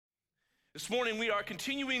This morning we are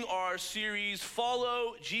continuing our series,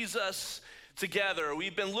 Follow Jesus Together.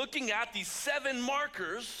 We've been looking at these 7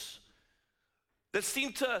 markers that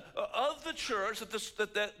seem to, of the church,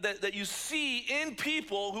 that you see in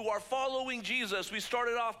people who are following Jesus. We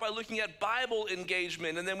started off by looking at Bible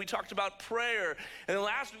engagement, and then we talked about prayer, and then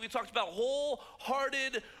last week we talked about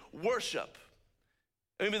wholehearted worship.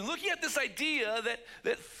 And we've been looking at this idea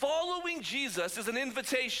that following Jesus is an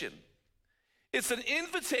invitation. It's an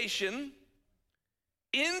invitation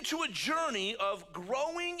into a journey of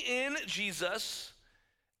growing in Jesus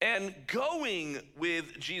and going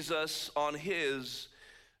with Jesus on his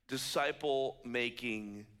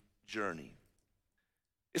disciple-making journey.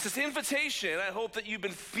 It's this invitation. I hope that you've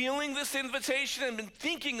been feeling this invitation and been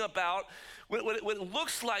thinking about what it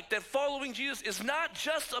looks like, that following Jesus is not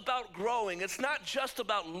just about growing. It's not just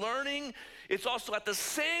about learning. It's also at the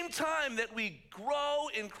same time that we grow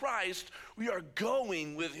in Christ, we are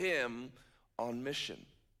going with him on mission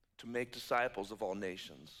to make disciples of all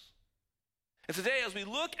nations. And today, as we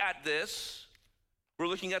look at this, we're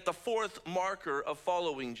looking at the 4th marker of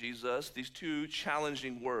following Jesus, these 2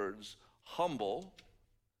 challenging words, humble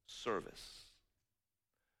service.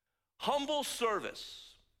 Humble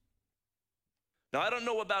service. Now, I don't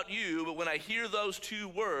know about you, but when I hear those 2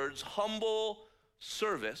 words, humble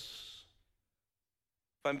service,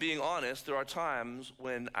 if I'm being honest, there are times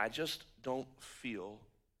when I just don't feel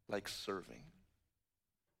like serving.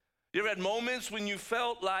 You ever had moments when you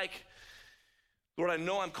felt like, Lord, I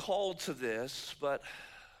know I'm called to this, but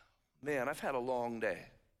man, I've had a long day.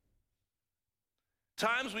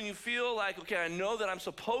 Times when you feel like, okay, I know that I'm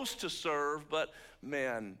supposed to serve, but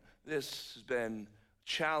man, this has been a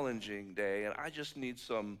challenging day and I just need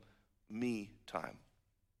some me time.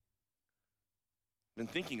 I've been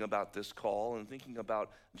thinking about this call and thinking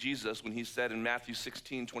about Jesus when he said in Matthew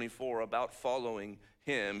 16:24 about following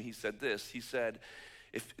him, he said this, he said,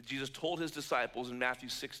 if Jesus told his disciples in Matthew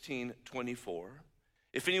 16:24,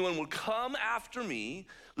 if anyone would come after me,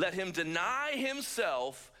 let him deny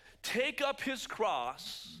himself, take up his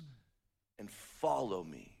cross, and follow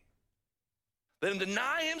me. Let him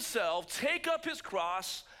deny himself, take up his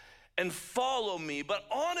cross, and follow me. But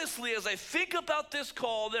honestly, as I think about this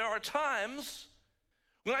call, there are times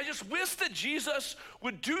when I just wish that Jesus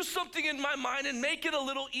would do something in my mind and make it a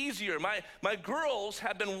little easier. My girls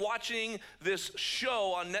have been watching this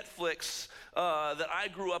show on Netflix that I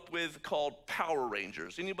grew up with called Power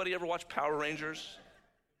Rangers. Anybody ever watch Power Rangers?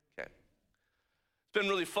 Okay. It's been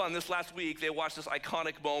really fun. This last week, they watched this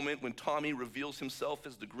iconic moment when Tommy reveals himself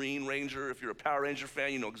as the Green Ranger. If you're a Power Ranger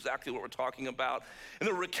fan, you know exactly what we're talking about. And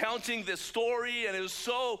they're recounting this story, and it was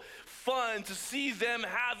so fun to see them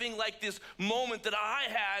having like this moment that I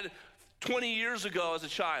had 20 years ago as a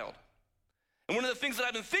child. And one of the things that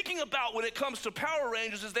I've been thinking about when it comes to Power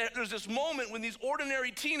Rangers is that there's this moment when these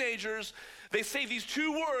ordinary teenagers, they say these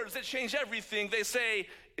 2 words that change everything. They say,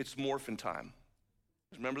 it's morphin' time.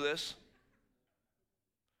 Remember this?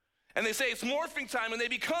 And they say it's morphing time, and they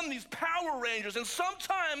become these Power Rangers. And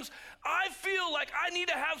sometimes I feel like I need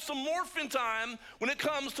to have some morphing time when it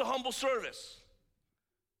comes to humble service.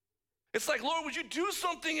 It's like, Lord, would you do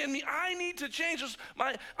something in me? I need to change this.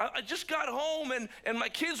 I just got home, and my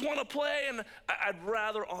kids want to play, and I'd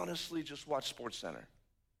rather honestly just watch SportsCenter.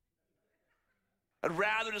 I'd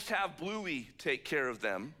rather just have Bluey take care of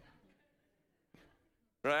them,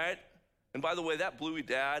 right? And by the way, that Bluey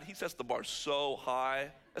dad, he sets the bar so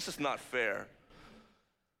high. That's just not fair.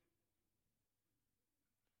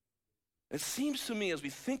 It seems to me as we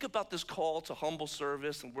think about this call to humble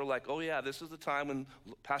service, and we're like, oh yeah, this is the time when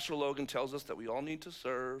Pastor Logan tells us that we all need to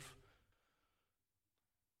serve,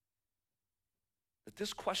 that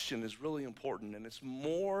this question is really important, and it's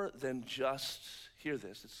more than just, hear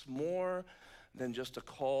this, it's more than just a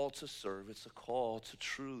call to serve, it's a call to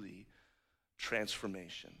truly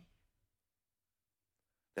transformation.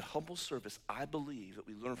 That humble service, I believe that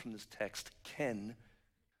we learn from this text, can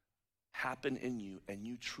happen in you, and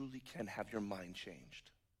you truly can have your mind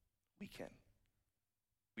changed. We can.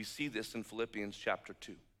 We see this in Philippians chapter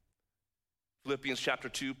 2. Philippians chapter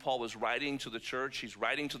 2, Paul was writing to the church. He's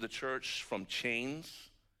writing to the church from chains.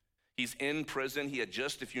 He's in prison. He had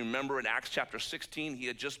just, if you remember in Acts chapter 16, he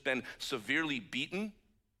had just been severely beaten.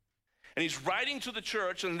 And he's writing to the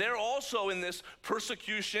church, and they're also in this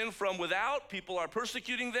persecution from without. People are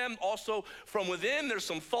persecuting them. Also from within, there's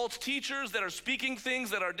some false teachers that are speaking things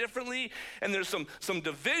that are differently, and there's some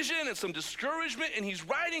division and some discouragement, and he's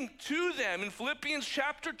writing to them in Philippians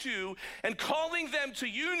chapter 2 and calling them to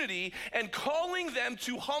unity and calling them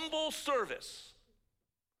to humble service.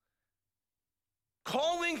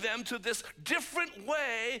 calling them to this different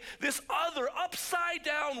way, this other upside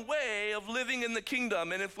down way of living in the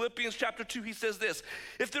kingdom. And in Philippians chapter 2, he says this: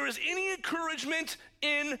 if there is any encouragement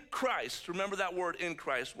in Christ, remember that word, in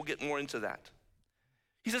Christ, we'll get more into that.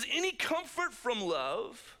 He says, any comfort from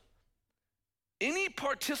love, any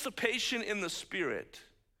participation in the Spirit,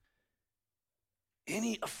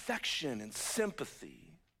 any affection and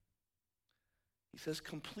sympathy, he says,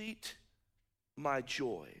 complete my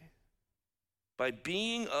joy by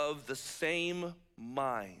being of the same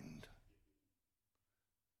mind.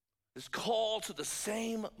 This call to the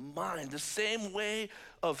same mind, the same way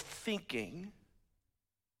of thinking,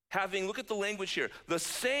 having, look at the language here, the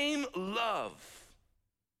same love,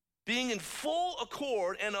 being in full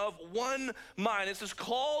accord and of one mind. It's this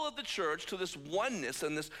call of the church to this oneness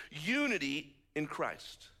and this unity in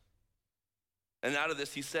Christ. And out of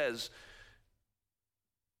this, he says,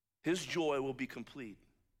 his joy will be complete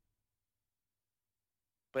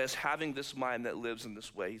by us having this mind that lives in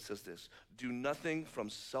this way. He says this: do nothing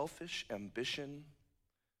from selfish ambition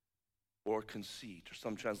or conceit, or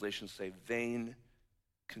some translations say vain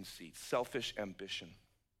conceit, selfish ambition.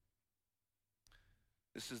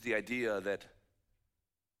 This is the idea that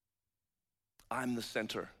I'm the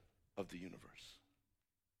center of the universe.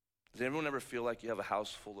 Does anyone ever feel like you have a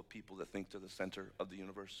house full of people that think they're the center of the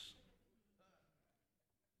universe?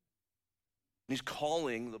 And he's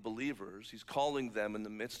calling the believers, he's calling them in the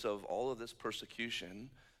midst of all of this persecution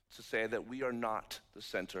to say that we are not the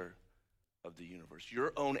center of the universe.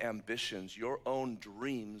 Your own ambitions, your own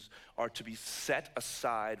dreams are to be set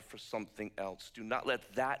aside for something else. Do not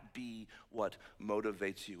let that be what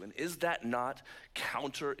motivates you. And is that not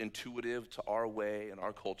counterintuitive to our way and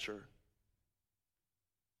our culture?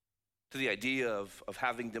 To the idea of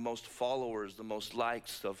having the most followers, the most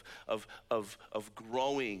likes, of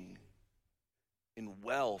growing in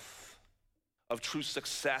wealth, of true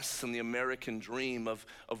success in the American dream, of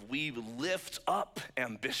we lift up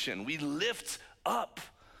ambition, we lift up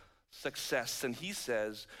success. And he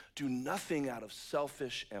says, do nothing out of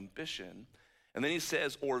selfish ambition. And then he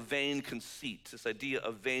says, or vain conceit. This idea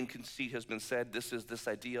of vain conceit has been said. This is this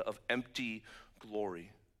idea of empty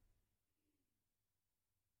glory,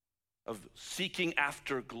 of seeking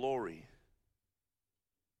after glory,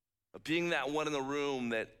 of being that one in the room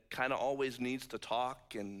that kind of always needs to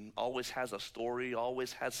talk and always has a story,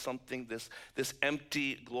 always has something, this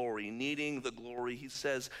empty glory, needing the glory. He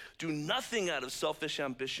says, do nothing out of selfish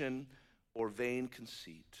ambition or vain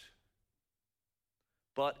conceit,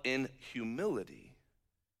 but in humility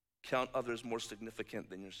count others more significant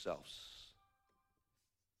than yourselves.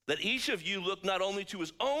 Let each of you look not only to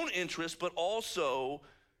his own interests, but also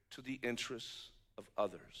to the interests of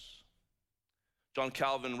others. John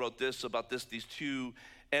Calvin wrote this about these two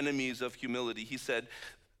enemies of humility. He said,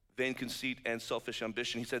 vain conceit and selfish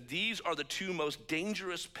ambition. He said, these are the two most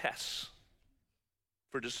dangerous pests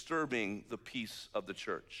for disturbing the peace of the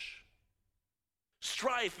church.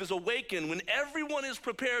 Strife is awakened when everyone is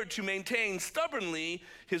prepared to maintain stubbornly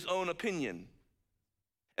his own opinion.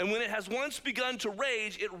 And when it has once begun to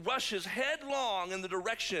rage, it rushes headlong in the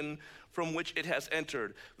direction from which it has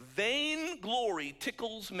entered. Vain glory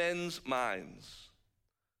tickles men's minds,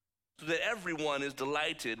 so that everyone is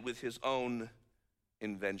delighted with his own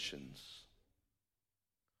inventions.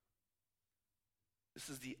 This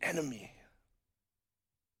is the enemy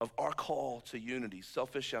of our call to unity: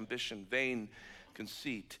 selfish ambition, vain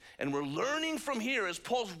conceit. And we're learning from here as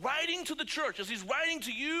Paul's writing to the church, as he's writing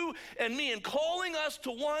to you and me and calling us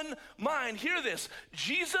to one mind. Hear this: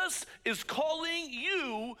 Jesus is calling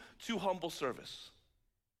you to humble service.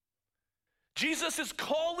 Jesus is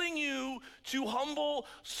calling you to humble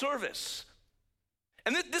service.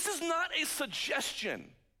 And this is not a suggestion.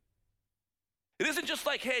 It isn't just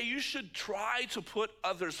like, hey, you should try to put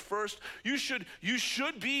others first. You should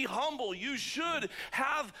be humble. You should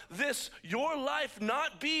have your life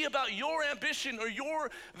not be about your ambition or your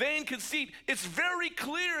vain conceit. It's very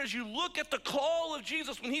clear as you look at the call of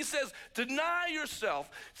Jesus when he says, deny yourself,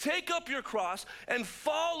 take up your cross, and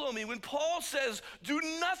follow me. When Paul says, do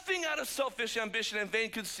nothing out of selfish ambition and vain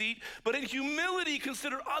conceit, but in humility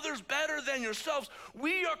consider others better than yourselves.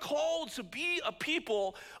 We are called to be a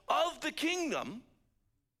people of the kingdom,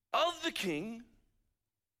 of the King,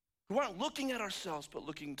 who aren't looking at ourselves but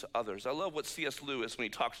looking to others. I love what C.S. Lewis, when he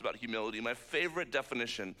talks about humility, my favorite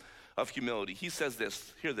definition of humility. He says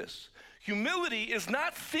this, hear this: humility is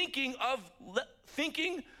not thinking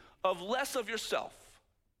of less of yourself.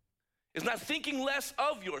 It's not thinking less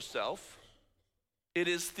of yourself. It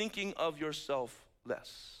is thinking of yourself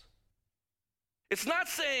less. It's not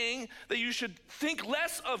saying that you should think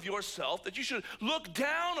less of yourself, that you should look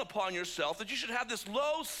down upon yourself, that you should have this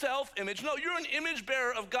low self-image. No, you're an image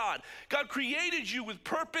bearer of God. God created you with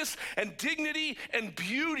purpose and dignity and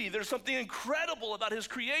beauty. There's something incredible about his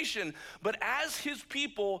creation. But as his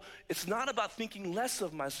people, it's not about thinking less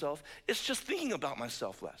of myself. It's just thinking about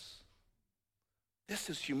myself less. This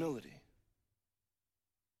is humility.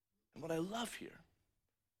 And what I love here,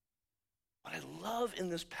 what I love in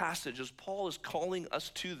this passage is Paul is calling us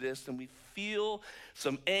to this, and we feel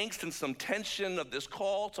some angst and some tension of this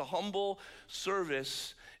call to humble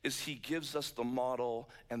service is he gives us the model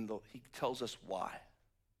and he tells us why.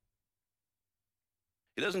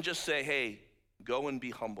 He doesn't just say, hey, go and be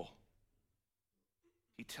humble.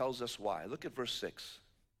 He tells us why. Look at verse 6.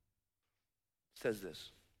 It says this.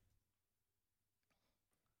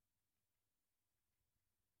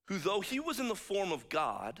 Who though he was in the form of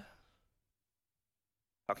God,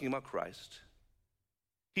 talking about Christ,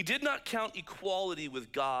 he did not count equality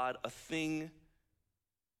with God a thing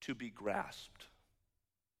to be grasped.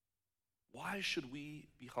 Why should we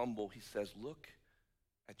be humble? He says, look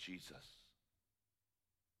at Jesus.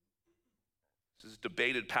 This is a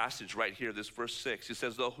debated passage right here, this verse 6. He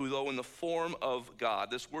says, though in the form of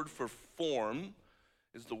God. This word for form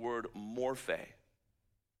is the word morphe.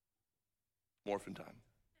 Morphin time.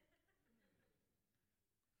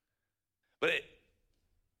 But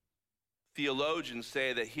theologians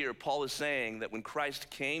say that here, Paul is saying that when Christ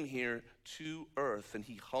came here to earth and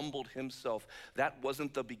he humbled himself, that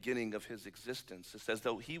wasn't the beginning of his existence. It says,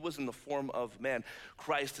 though he was in the form of man,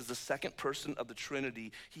 Christ is the second person of the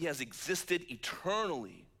Trinity. He has existed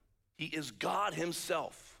eternally. He is God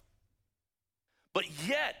himself. But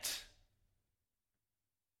yet,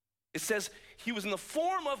 it says he was in the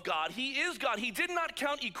form of God. He is God. He did not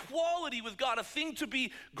count equality with God a thing to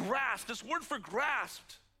be grasped. This word for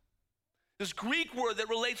grasped, this Greek word that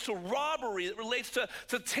relates to robbery, that relates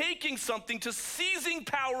to taking something, to seizing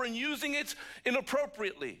power and using it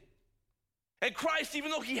inappropriately. And Christ,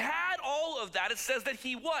 even though he had all of that, it says that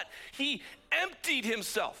he what? He emptied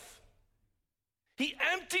himself. He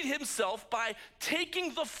emptied himself by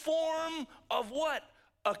taking the form of what?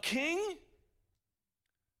 A king?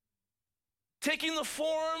 Taking the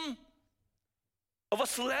form of a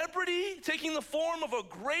celebrity? Taking the form of a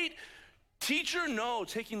great teacher? No,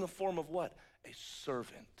 taking the form of what? A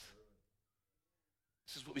servant.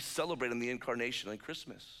 This is what we celebrate in the incarnation on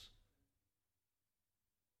Christmas.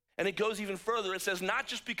 And it goes even further. It says not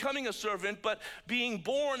just becoming a servant, but being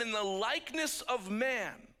born in the likeness of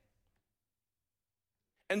man.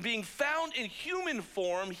 And being found in human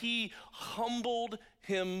form, he humbled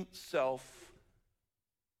himself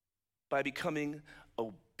by becoming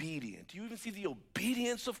obedient. Do you even see the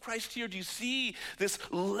obedience of Christ here? Do you see this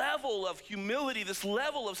level of humility, this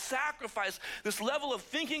level of sacrifice, this level of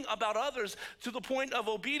thinking about others to the point of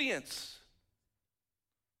obedience?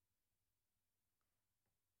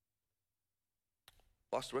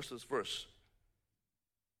 Lost the rest of this verse.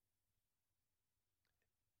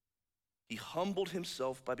 He humbled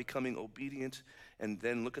himself by becoming obedient, and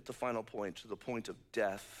then look at the final point, to the point of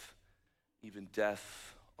death, even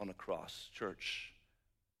death on a cross. Church,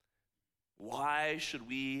 why should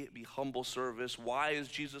we be humble service? Why is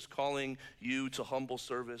Jesus calling you to humble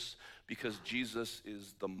service? Because Jesus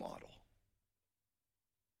is the model.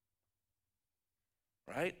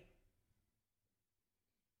 Right?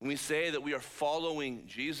 When we say that we are following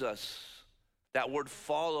Jesus, that word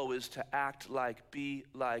follow is to act like, be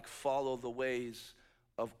like, follow the ways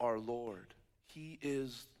of our Lord. He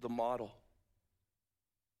is the model.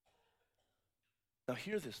 Now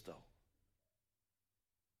hear this though.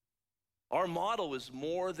 Our model is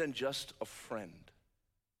more than just a friend.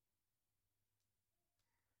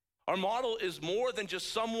 Our model is more than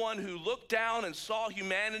just someone who looked down and saw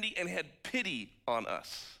humanity and had pity on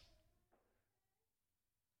us.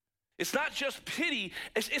 It's not just pity,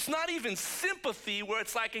 it's not even sympathy where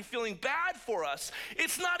it's like a feeling bad for us.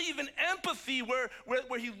 It's not even empathy where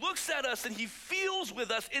he looks at us and he feels with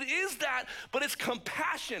us. It is that, but it's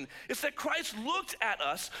compassion. It's that Christ looked at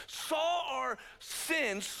us, saw our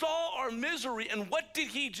sin, saw our misery, and what did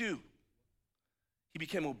he do? He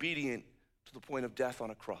became obedient to the point of death on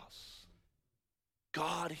a cross.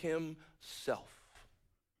 God himself.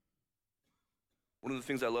 One of the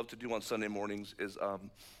things I love to do on Sunday mornings is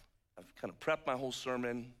I've kind of prepped my whole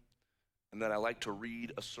sermon, and then I like to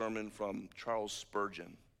read a sermon from Charles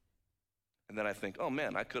Spurgeon. And then I think, oh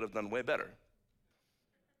man, I could have done way better.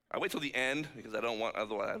 I wait till the end because I don't want,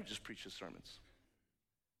 otherwise I would just preach his sermons.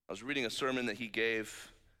 I was reading a sermon that he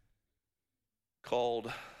gave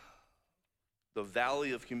called The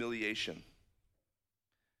Valley of Humiliation.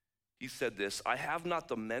 he said this, I have not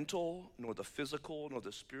the mental, nor the physical, nor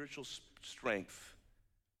the spiritual strength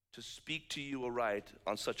to speak to you aright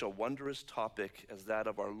on such a wondrous topic as that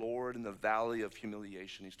of our Lord in the valley of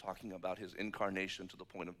humiliation. He's talking about his incarnation to the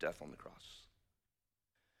point of death on the cross.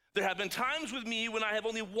 There have been times with me when I have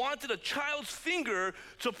only wanted a child's finger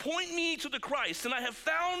to point me to the Christ, and I have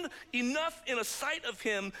found enough in a sight of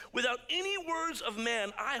him without any words of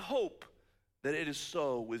man. I hope that it is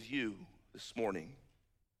so with you this morning.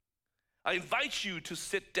 I invite you to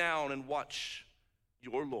sit down and watch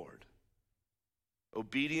your Lord,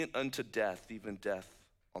 obedient unto death, even death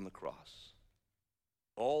on the cross.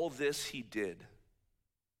 All this he did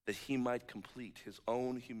that he might complete his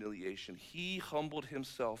own humiliation. He humbled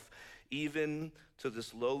himself even to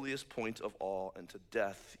this lowliest point of all, and to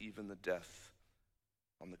death, even the death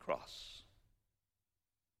on the cross.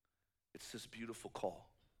 It's this beautiful call.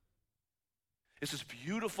 It's this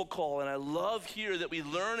beautiful call, and I love here that we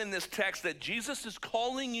learn in this text that Jesus is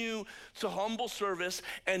calling you to humble service,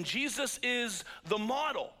 and Jesus is the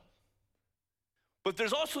model. But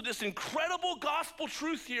there's also this incredible gospel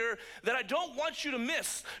truth here that I don't want you to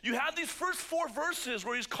miss. You have these first 4 verses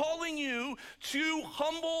where he's calling you to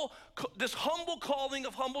this humble calling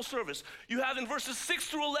of humble service. You have in verses 6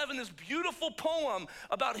 through 11 this beautiful poem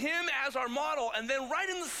about him as our model. And then right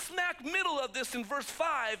in the smack middle of this in verse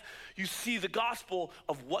 5, you see the gospel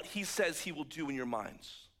of what he says he will do in your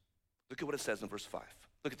minds. Look at what it says in verse 5.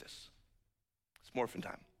 Look at this. It's morphin'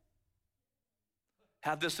 time.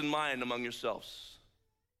 Have this in mind among yourselves,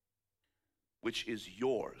 which is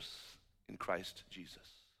yours in Christ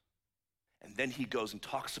Jesus. And then he goes and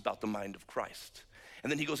talks about the mind of Christ.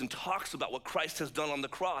 And then he goes and talks about what Christ has done on the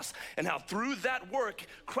cross and how through that work,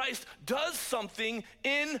 Christ does something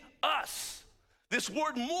in us. This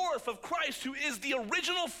word morph of Christ, who is the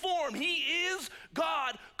original form, he is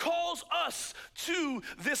God, calls us to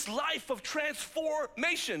this life of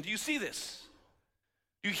transformation. Do you see this?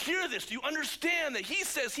 You hear this? Do you understand that he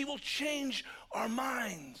says he will change our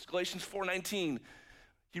minds? Galatians 4:19,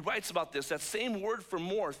 he writes about this. That same word for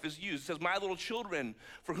morph is used. It says, my little children,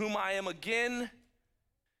 for whom I am again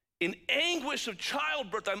in anguish of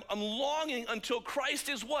childbirth, I'm longing until Christ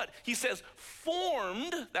is what? He says,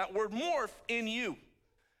 formed, that word morph, in you.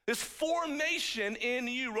 This formation in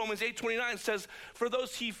you, Romans 8:29 says, for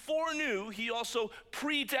those he foreknew, he also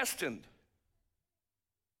predestined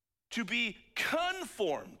to be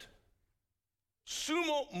conformed,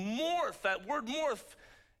 sumo morph, that word morph,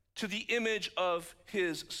 to the image of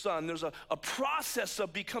his son. There's a process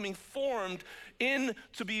of becoming formed in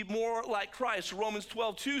to be more like Christ. Romans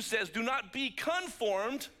 12:2 says, do not be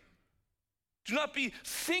conformed, do not be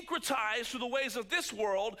syncretized to the ways of this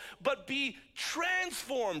world, but be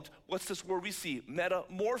transformed. What's this word we see?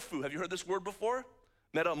 Metamorpho. Have you heard this word before?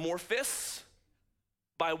 Metamorphos.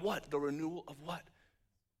 By what? The renewal of what?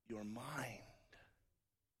 Your mind.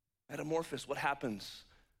 Metamorphosis, what happens?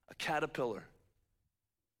 A caterpillar.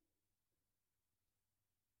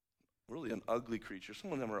 Really an ugly creature.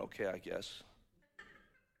 Some of them are okay, I guess.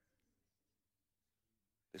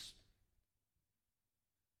 It's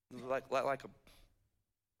like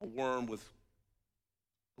a worm with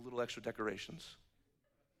a little extra decorations.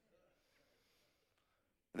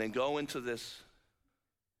 And then go into this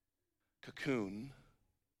cocoon,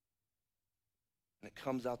 and it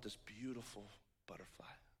comes out this beautiful butterfly.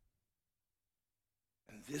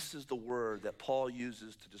 And this is the word that Paul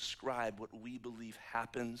uses to describe what we believe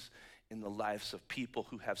happens in the lives of people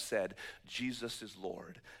who have said, Jesus is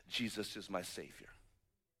Lord, Jesus is my Savior.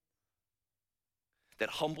 That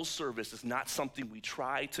humble service is not something we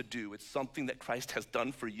try to do. It's something that Christ has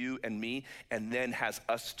done for you and me, and then has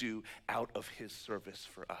us do out of his service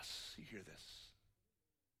for us. You hear this?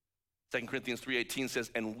 2 Corinthians 3:18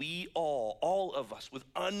 says, and we all of us, with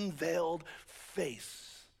unveiled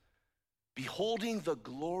face, beholding the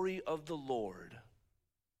glory of the Lord,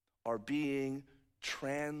 are being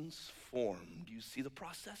transformed. You see the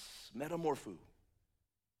process? Metamorpho.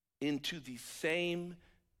 Into the same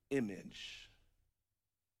image,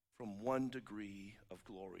 from one degree of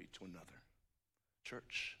glory to another.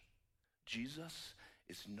 Church, Jesus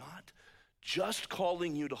is not just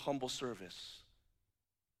calling you to humble service.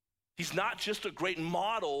 He's not just a great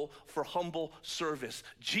model for humble service.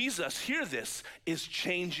 Jesus, hear this, is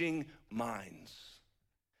changing minds.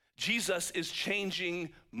 Jesus is changing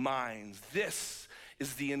minds. This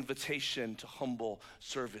is the invitation to humble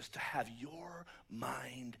service, to have your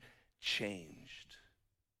mind changed.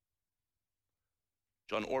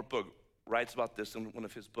 John Ortberg writes about this in one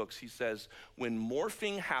of his books. He says, when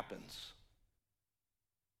morphing happens,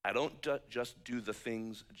 I don't just do the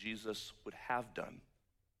things Jesus would have done.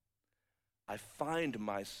 I find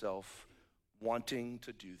myself wanting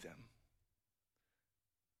to do them.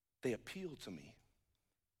 They appeal to me.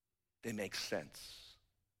 They make sense.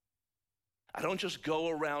 I don't just go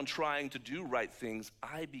around trying to do right things.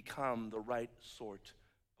 I become the right sort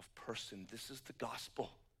of person. This is the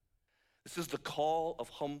gospel. This is the call of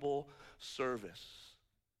humble service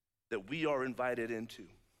that we are invited into.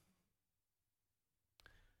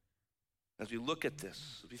 As we look at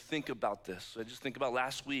this, as we think about this, I just think about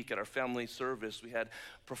last week at our family service, we had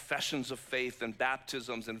professions of faith and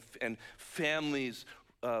baptisms and families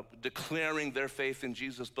declaring their faith in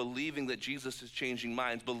Jesus, believing that Jesus is changing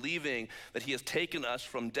minds, believing that he has taken us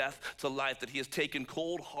from death to life, that he has taken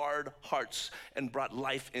cold, hard hearts and brought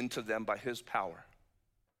life into them by his power,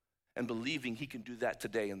 and believing he can do that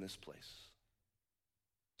today in this place.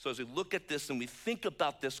 So as we look at this and we think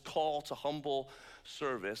about this call to humble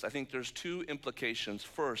service, I think there's two implications.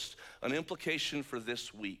 First, an implication for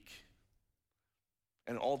this week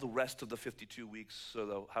and all the rest of the 52 weeks,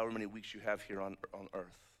 so however many weeks you have here on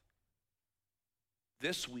earth.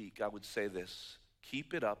 This week, I would say this: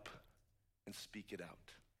 keep it up and speak it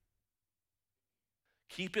out.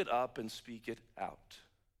 Keep it up and speak it out.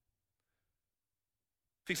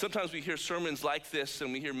 See, sometimes we hear sermons like this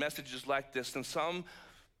and we hear messages like this, and some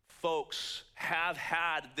folks have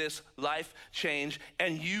had this life change,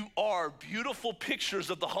 and you are beautiful pictures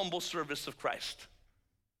of the humble service of Christ.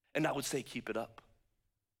 And I would say keep it up.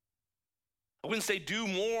 I wouldn't say do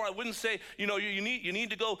more. I wouldn't say, you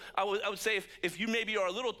need to go. I would say if you maybe are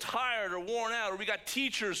a little tired or worn out, or we got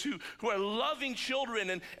teachers who are loving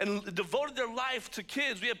children and devoted their life to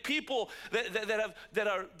kids. We have people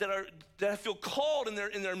that feel called in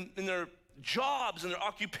their jobs and their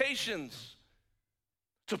occupations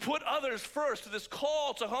to put others first, to this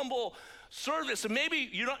call to humble service. And maybe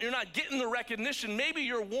you're not getting the recognition. Maybe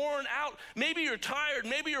you're worn out. Maybe you're tired.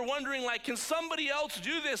 Maybe you're wondering, like, can somebody else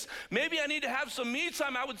do this? Maybe I need to have some me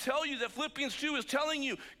time. I would tell you that Philippians 2 is telling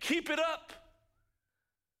you, keep it up.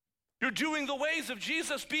 You're doing the ways of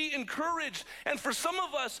Jesus. Be encouraged. And for some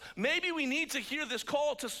of us, maybe we need to hear this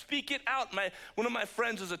call to speak it out. One of my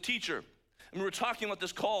friends is a teacher. And we were talking about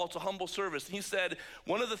this call to humble service. And he said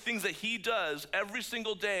one of the things that he does every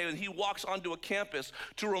single day when he walks onto a campus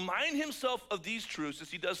to remind himself of these truths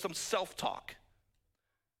is he does some self-talk.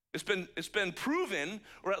 It's been proven,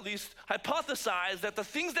 or at least hypothesized, that the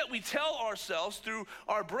things that we tell ourselves through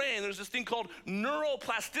our brain, there's this thing called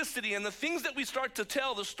neuroplasticity, and the things that we start to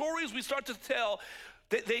tell, the stories we start to tell,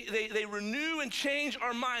 They renew and change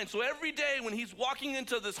our minds. So every day when he's walking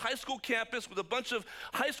into this high school campus with a bunch of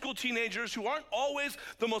high school teenagers who aren't always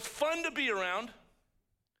the most fun to be around,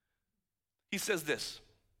 he says this: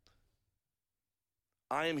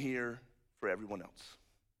 I am here for everyone else.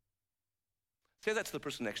 Say that to the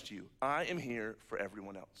person next to you. I am here for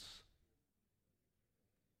everyone else.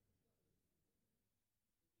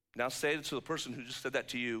 Now say it to the person who just said that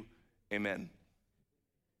to you, amen.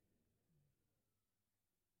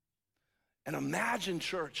 And imagine,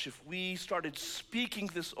 church, if we started speaking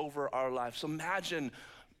this over our lives. Imagine,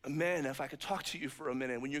 man, if I could talk to you for a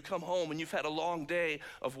minute. When you come home and you've had a long day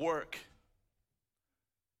of work,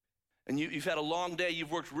 and you've had a long day,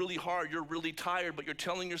 you've worked really hard, you're really tired, but you're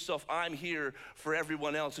telling yourself, I'm here for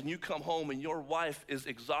everyone else. And you come home and your wife is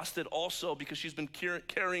exhausted also because she's been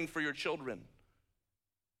caring for your children.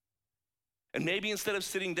 And maybe instead of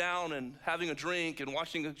sitting down and having a drink and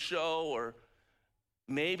watching a show, or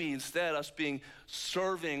maybe instead us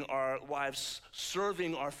serving our wives,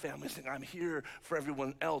 serving our families, saying, I'm here for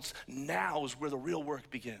everyone else. Now is where the real work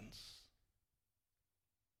begins.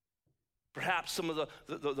 Perhaps some of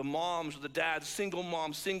the moms or the dads, single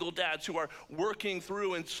moms, single dads who are working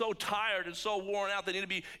through and so tired and so worn out, they need to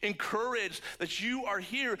be encouraged that you are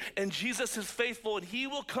here and Jesus is faithful and he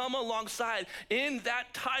will come alongside in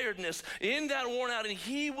that tiredness, in that worn out, and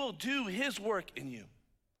he will do his work in you.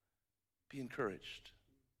 Be encouraged.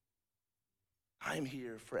 I'm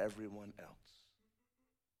here for everyone else.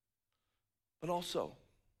 But also,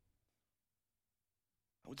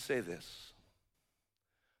 I would say this.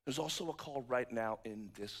 There's also a call right now in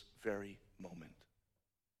this very moment.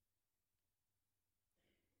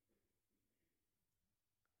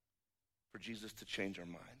 For Jesus to change our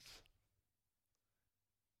minds.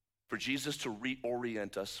 For Jesus to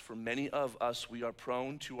reorient us. For many of us, we are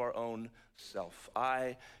prone to our own self.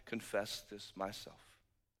 I confess this myself.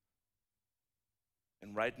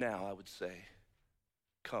 And right now, I would say,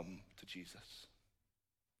 come to Jesus.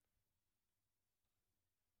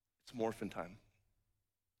 It's morphin' time.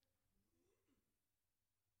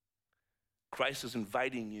 Christ is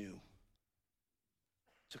inviting you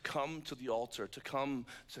to come to the altar, to come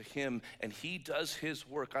to him, and he does his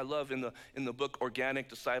work. I love in the book Organic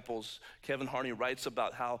Disciples, Kevin Harney writes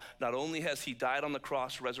about how not only has he died on the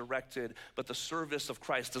cross, resurrected, but the service of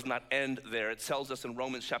Christ does not end there. It tells us in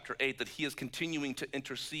Romans chapter 8 that he is continuing to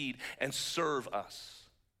intercede and serve us.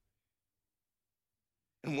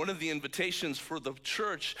 And one of the invitations for the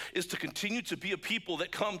church is to continue to be a people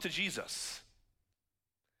that come to Jesus.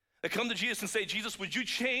 That come to Jesus and say, Jesus, would you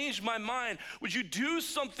change my mind? Would you do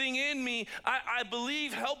something in me? I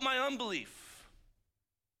believe, help my unbelief.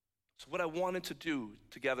 So what I wanted to do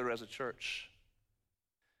together as a church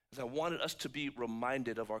is I wanted us to be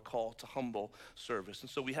reminded of our call to humble service. And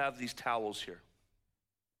so we have these towels here.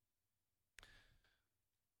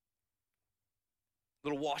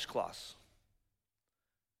 Little washcloths.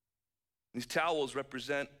 These towels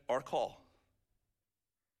represent our call.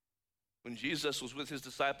 When Jesus was with his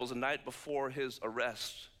disciples the night before his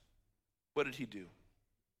arrest, what did he do?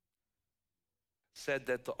 Said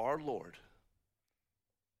that our Lord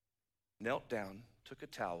knelt down, took a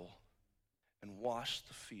towel, and washed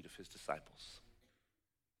the feet of his disciples.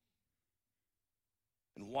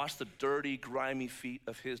 And washed the dirty, grimy feet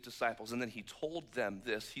of his disciples. And then he told them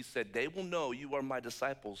this. He said, they will know you are my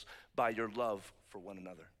disciples by your love for one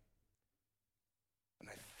another. And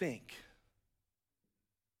I think,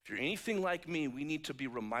 if you're anything like me, we need to be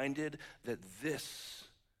reminded that this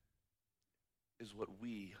is what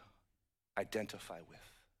we identify with.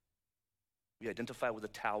 We identify with a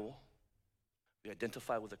towel. We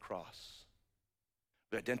identify with a cross.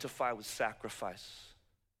 We identify with sacrifice.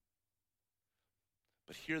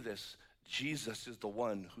 But hear this, Jesus is the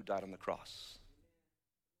one who died on the cross.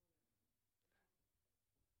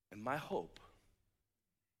 And my hope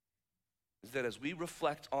is that as we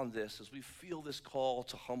reflect on this, as we feel this call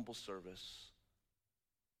to humble service,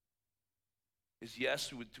 is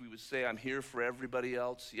yes, we would say, I'm here for everybody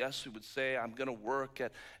else. Yes, we would say, I'm going to work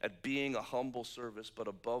at being a humble service. But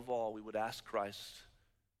above all, we would ask Christ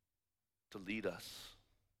to lead us.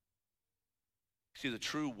 See, the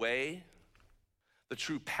true way, the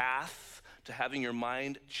true path to having your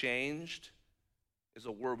mind changed is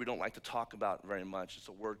a word we don't like to talk about very much. It's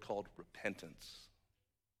a word called repentance.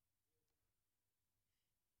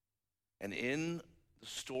 And in the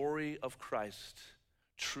story of Christ,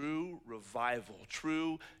 true revival,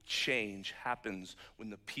 true change happens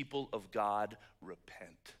when the people of God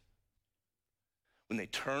repent. When they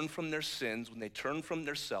turn from their sins, when they turn from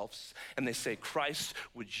themselves, and they say, Christ,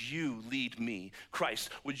 would you lead me?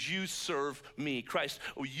 Christ, would you serve me? Christ,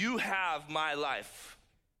 will you have my life?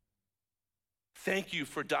 Thank you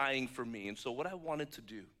for dying for me. And so what I wanted to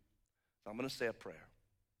do, I'm going to say a prayer.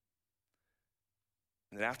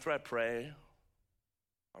 And then after I pray,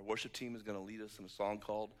 our worship team is going to lead us in a song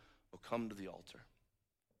called, "Oh, Come to the Altar."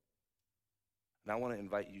 And I want to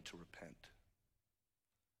invite you to repent.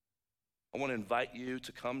 I want to invite you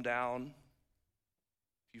to come down.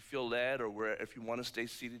 If you feel led or if you want to stay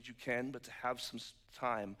seated, you can, but to have some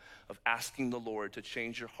time of asking the Lord to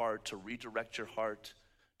change your heart, to redirect your heart,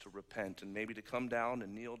 to repent, and maybe to come down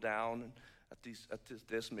and kneel down and at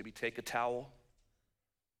this, maybe take a towel.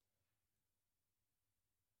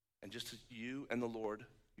 And just you and the Lord,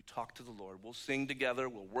 you talk to the Lord. We'll sing together,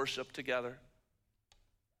 we'll worship together.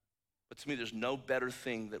 But to me, there's no better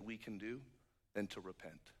thing that we can do than to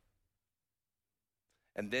repent.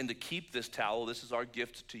 And then to keep this towel, this is our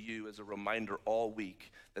gift to you as a reminder all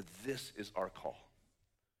week that this is our call.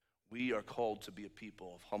 We are called to be a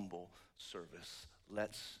people of humble service.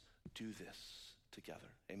 Let's do this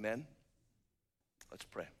together. Amen? Let's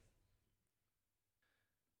pray.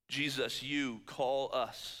 Jesus, you call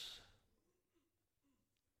us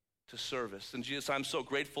to service. And Jesus, I'm so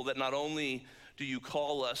grateful that not only do you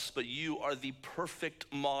call us, but you are the perfect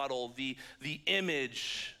model, the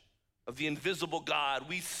image of the invisible God.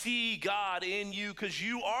 We see God in you because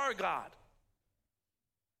you are God.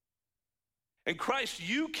 And Christ,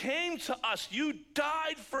 you came to us, you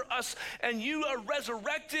died for us, and you are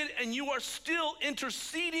resurrected, and you are still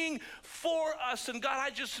interceding for us. And God,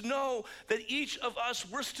 I just know that each of us,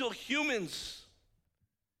 we're still humans.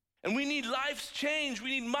 And we need lives change,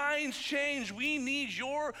 we need minds change, we need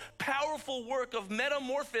your powerful work of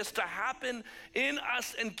metamorphosis to happen in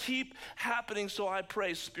us and keep happening. So I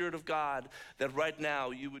pray, Spirit of God, that right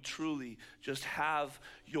now you would truly just have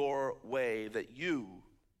your way, that you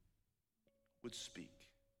would speak.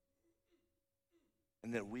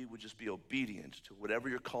 And that we would just be obedient to whatever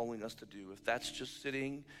you're calling us to do. If that's just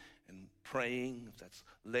sitting and praying, if that's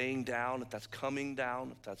laying down, if that's coming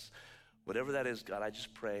down, if that's whatever that is, God, I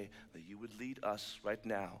just pray that you would lead us right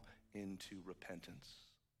now into repentance.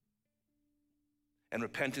 And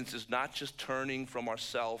repentance is not just turning from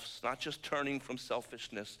ourselves, not just turning from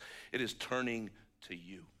selfishness, it is turning to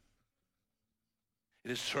you.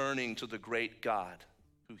 It is turning to the great God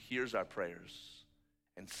who hears our prayers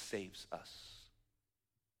and saves us.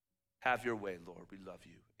 Have your way, Lord. We love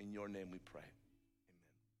you. In your name we pray.